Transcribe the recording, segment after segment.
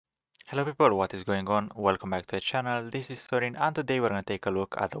Hello people, what is going on? Welcome back to the channel. This is Sorin and today we're going to take a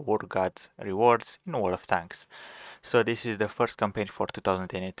look at the War Gods rewards in World of Tanks. So this is the first campaign for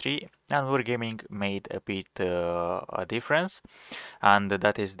 2023 and Wargaming made a bit a difference, and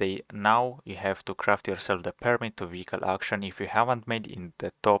that is now you have to craft yourself the permit to vehicle action if you haven't made in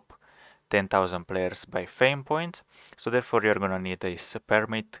the top 10,000 players by fame points. So therefore you're gonna need this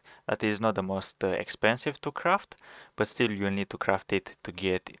permit that is not the most expensive to craft, but still you'll need to craft it to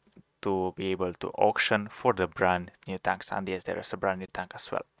be able to auction for the brand new tanks. And yes, there is a brand new tank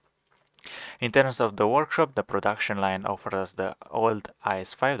as well. In terms of the workshop, the production line offers us the old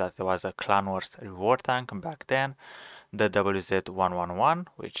IS-5 that was a Clan Wars reward tank back then, the WZ-111,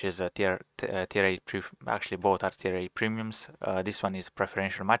 which is a tier 8, actually both are tier 8 premiums. This one is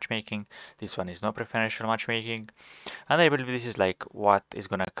preferential matchmaking, this one is no preferential matchmaking. And I believe this is like what is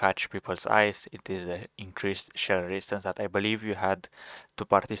gonna catch people's eyes. It is the increased shell resistance that I believe you had to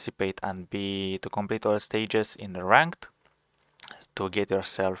participate and to complete all stages in the ranked to get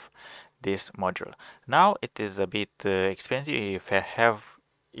yourself this module. Now it is a bit expensive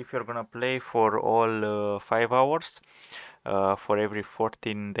if you're gonna play for all 5 hours for every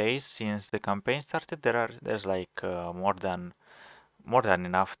 14 days since the campaign started. There's like more than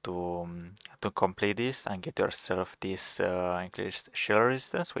enough to complete this and get yourself this increased shell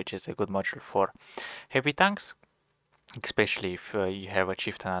resistance, which is a good module for heavy tanks. Especially if you have a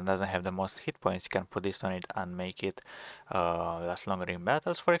chieftain that doesn't have the most hit points, you can put this on it and make it last longer in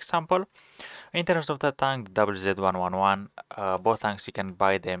battles, for example. In terms of the tank, the WZ-111, both tanks you can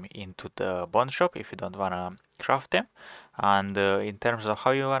buy them into the bond shop if you don't wanna craft them. And in terms of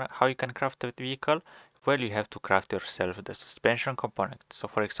how you can craft the vehicle, well, you have to craft yourself the suspension component. So,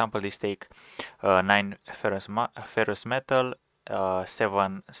 for example, this take 9 ferrous metal,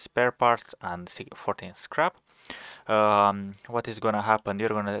 7 spare parts, and 14 scrap. What is gonna happen? You're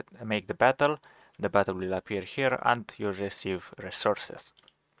gonna make the battle will appear here, and you'll receive resources.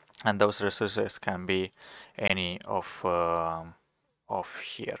 And those resources can be any of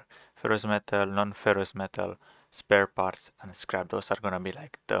here: ferrous metal, non-ferrous metal, spare parts, and scrap. Those are gonna be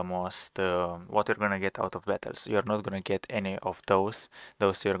like the most what you're gonna get out of battles. You're not gonna get any of those.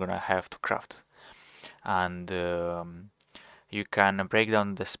 Those you're gonna have to craft. And you can break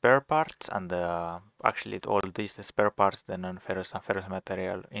down the spare parts and actually all these the spare parts, the non-ferrous and ferrous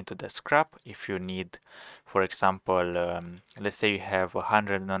material, into the scrap if you need. For example, let's say you have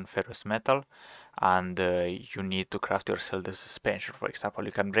 100 non-ferrous metal and you need to craft yourself the suspension, for example.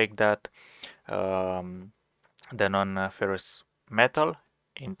 You can break that um, the non-ferrous metal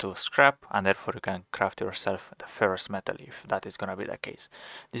into scrap, and therefore you can craft yourself the ferrous metal if that is going to be the case.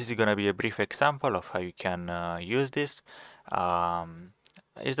 This is going to be a brief example of how you can use this. Um,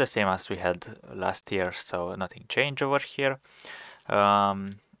 it's the same as we had last year, so nothing changed over here.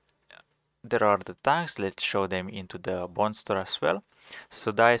 Um, there are the tanks. Let's show them into the bond store as well.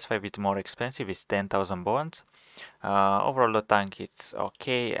 So the IS-5 is more expensive, it's 10,000 bonds. Overall the tank it's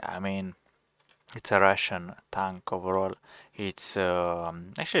okay. I mean, it's a Russian tank overall. It's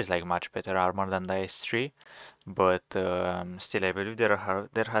actually it's like much better armor than the S3, but still I believe there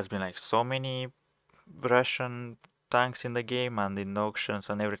has been like so many Russian tanks in the game and in auctions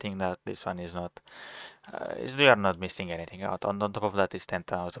and everything that this one is not. We are not missing anything out. On top of that is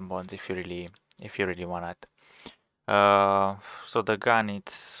 10,000 bonds if you really want it. So the gun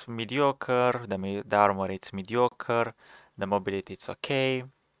it's mediocre, the armor it's mediocre, the mobility it's okay,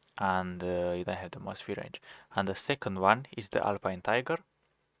 and you don't have the most free range. And the second one is the Alpine Tiger.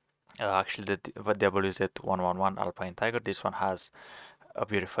 Actually, the WZ-111 Alpine Tiger. This one has a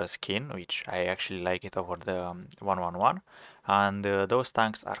beautiful skin, which I actually like it over the 111. And those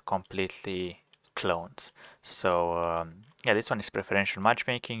tanks are completely clones. So yeah, this one is preferential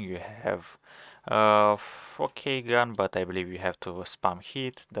matchmaking. You have okay gun, but I believe you have to spam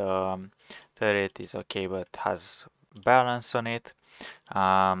hit. The turret is okay, but has balance on it.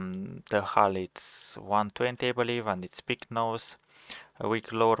 The hull it's 120, I believe, and it's pick nose, a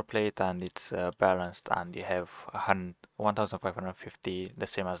weak lower plate, and it's balanced, and you have 1550, the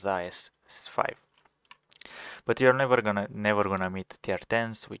same as the IS-5. But you're never gonna meet tier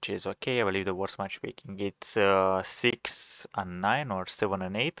 10s, which is okay. I believe the worst matchmaking it's 6 and 9 or 7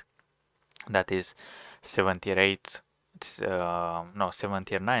 and 8. That is 7 tier 8s. It's no 7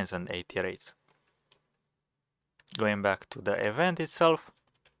 tier 9s and 8 tier 8s. Going back to the event itself.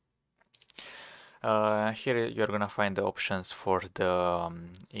 Here you're gonna find the options for the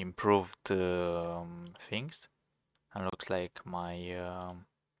improved things. And looks like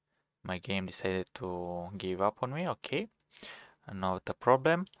my game decided to give up on me. Okay, not a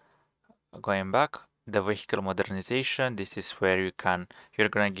problem. Going back, The vehicle modernization, this is where you're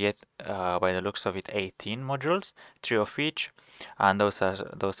gonna get by the looks of it 18 modules, three of each, and those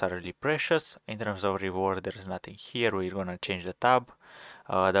are really precious. In terms of reward, there is nothing here. We're gonna change the tab.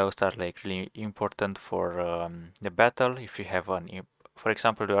 Those are like really important for the battle. If you have for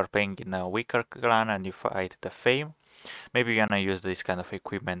example, you are playing in a weaker clan and you fight the Fame, maybe you're gonna use this kind of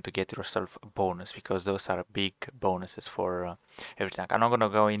equipment to get yourself a bonus because those are big bonuses for everything. I'm not gonna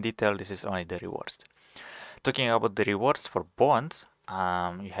go in detail. This is only the rewards. Talking about the rewards for bonds,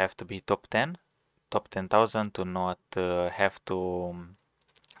 you have to be top 10, top 10,000 to not have to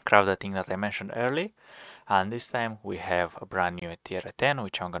craft the thing that I mentioned earlier. And this time we have a brand new tier 10,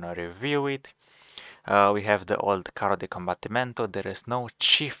 which I'm gonna review it. We have the old Carro de Combattimento. There is no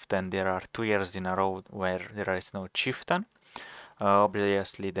chieftain. There are 2 years in a row where there is no chieftain.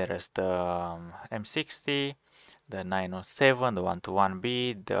 Obviously, there is the M60, the 907, the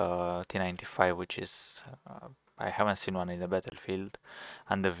 121B, the T95, which is I haven't seen one in the battlefield,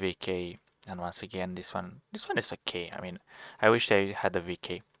 and the VK. And once again, this one is okay. I mean, I wish I had a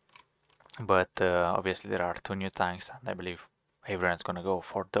VK, but obviously there are two new tanks, and I believe everyone's gonna go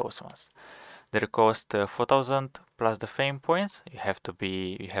for those ones. They cost 4,000 plus the fame points. You have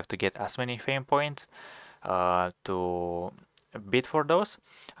to get as many fame points to bid for those,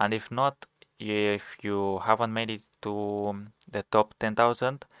 and if not, if you haven't made it to the top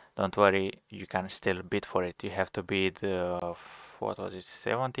 10,000, don't worry, you can still bid for it. You have to bid what was it,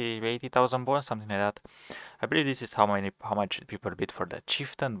 70 80,000 bonds, something like that. I believe this is how much people bid for the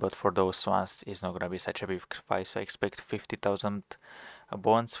chieftain, but for those ones it's not gonna be such a big price. So I expect 50,000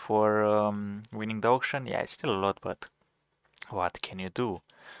 bonds for winning the auction. Yeah, it's still a lot, but what can you do?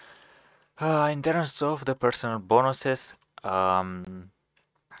 In terms of the personal bonuses,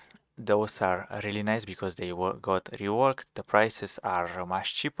 those are really nice because they got reworked. The prices are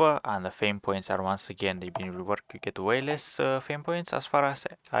much cheaper, and the fame points are once again they've been reworked. You get way less fame points, as far as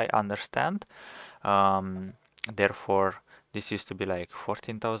I understand. Um, Therefore, this used to be like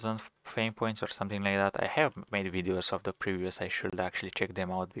 14,000 fame points or something like that. I have made videos of the previous. I should actually check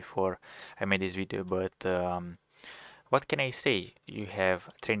them out before I made this video, but what can I say? You have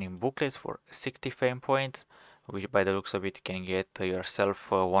training booklets for 60 fame points, which by the looks of it you can get yourself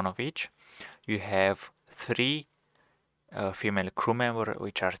one of each. You have three female crew member,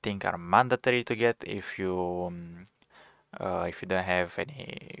 which I think are mandatory to get if you don't have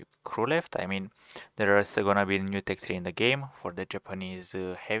any crew left. I mean, there is gonna be a new tech tree in the game for the Japanese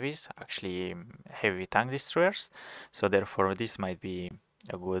heavies, actually heavy tank destroyers. So therefore, this might be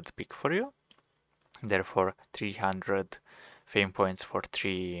a good pick for you. Therefore, 300 fame points for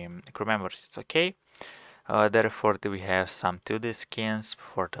three crew members. It's okay. Therefore, we have some 2D skins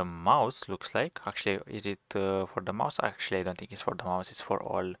for the mouse, looks like. Actually, is it for the mouse? Actually, I don't think it's for the mouse, it's for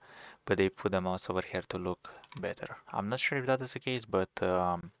all. But they put the mouse over here to look better. I'm not sure if that is the case, but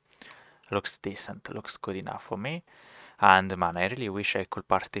looks decent, looks good enough for me. And man, I really wish I could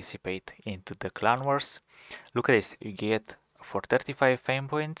participate into the Clan Wars. Look at this, you get for 35 fame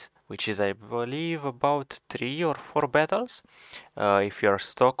points, which is I believe about 3 or 4 battles. If you're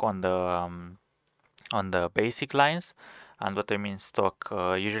stuck on the basic lines. And what I mean stock,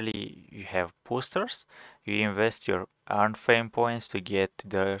 usually you have boosters. You invest your earned fame points to get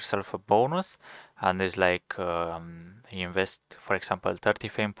yourself a bonus, and there's like you invest, for example, 30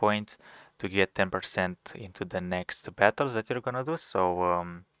 fame points to get 10% into the next battles that you're gonna do. So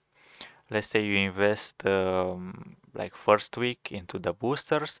let's say you invest like first week into the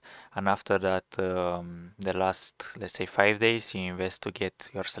boosters, and after that the last, let's say, 5 days you invest to get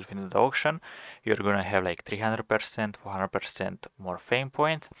yourself into the auction, you're gonna have like 300% 400% more fame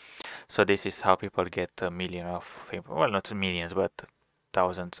points. So this is how people get a million of fame, well, not millions, but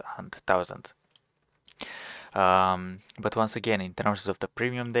thousands and thousands. But once again, in terms of the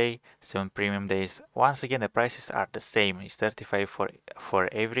premium day, 7 premium days, once again the prices are the same. It's 35 for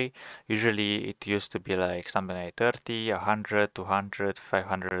every. Usually it used to be like something like 30, 100, 200,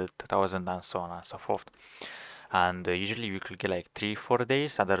 500, 1,000, and so on and so forth. And usually you could get like 3, 4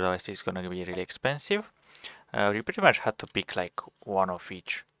 days. Otherwise, it's gonna be really expensive. You pretty much had to pick like one of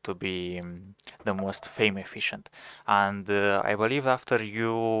each to be the most fame efficient. And I believe after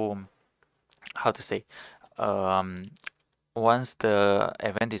you, how to say, um, once the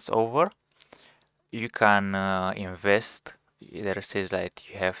event is over, you can invest. There says like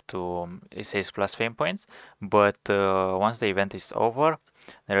you have to, it says plus fame points, but once the event is over,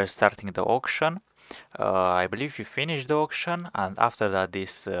 they're starting the auction. I believe you finish the auction, and after that,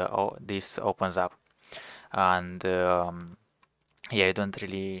 this opens up, and yeah, you don't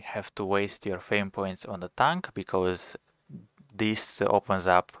really have to waste your fame points on the tank because this opens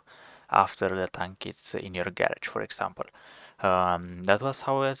up after the tank is in your garage, for example. That was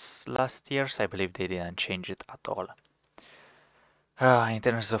how it was last year's. I believe they didn't change it at all. In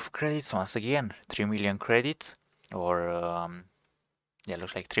terms of credits, once again, 3 million credits, or yeah,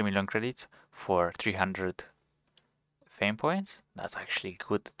 looks like 3 million credits for 300 fame points. That's actually a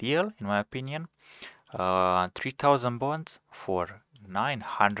good deal, in my opinion. 3,000 bonds for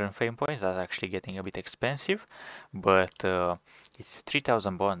 900 fame points. That's actually getting a bit expensive, but it's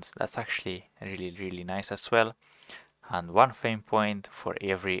 3,000 bonds. That's actually really, really nice as well. And one fame point for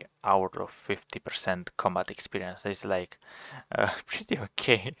every hour of 50% combat experience. It's like pretty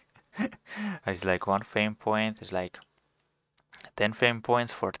okay. It's like one fame point is like 10 fame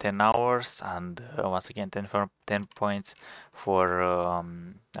points for 10 hours, and once again 10 points for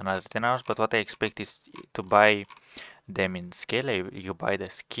another 10 hours. But what I expect is to buy them in scale. You buy the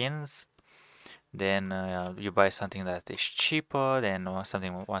skins, then you buy something that is cheaper, then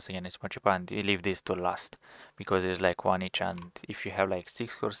something once again is more cheaper, and you leave this to last because it's like one each. And if you have like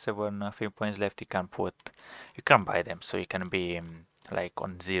 6 or 7 fame points left, you can buy them, so you can be like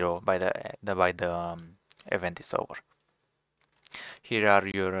on zero by the event is over. Here are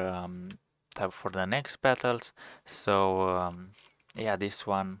your tab for the next battles. So yeah, this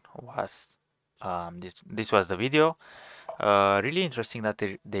one was this was the video. Really interesting that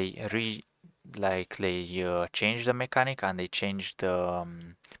they changed the mechanic, and they changed the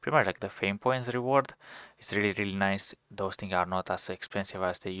pretty much like the fame points reward. It's really really nice. Those things are not as expensive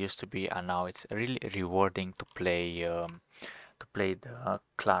as they used to be, and now it's really rewarding to play the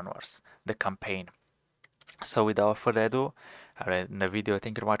clan wars, the campaign. So without further ado, I'll end the video.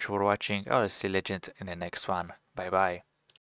 Thank you very much for watching. I'll see legends in the next one. Bye bye.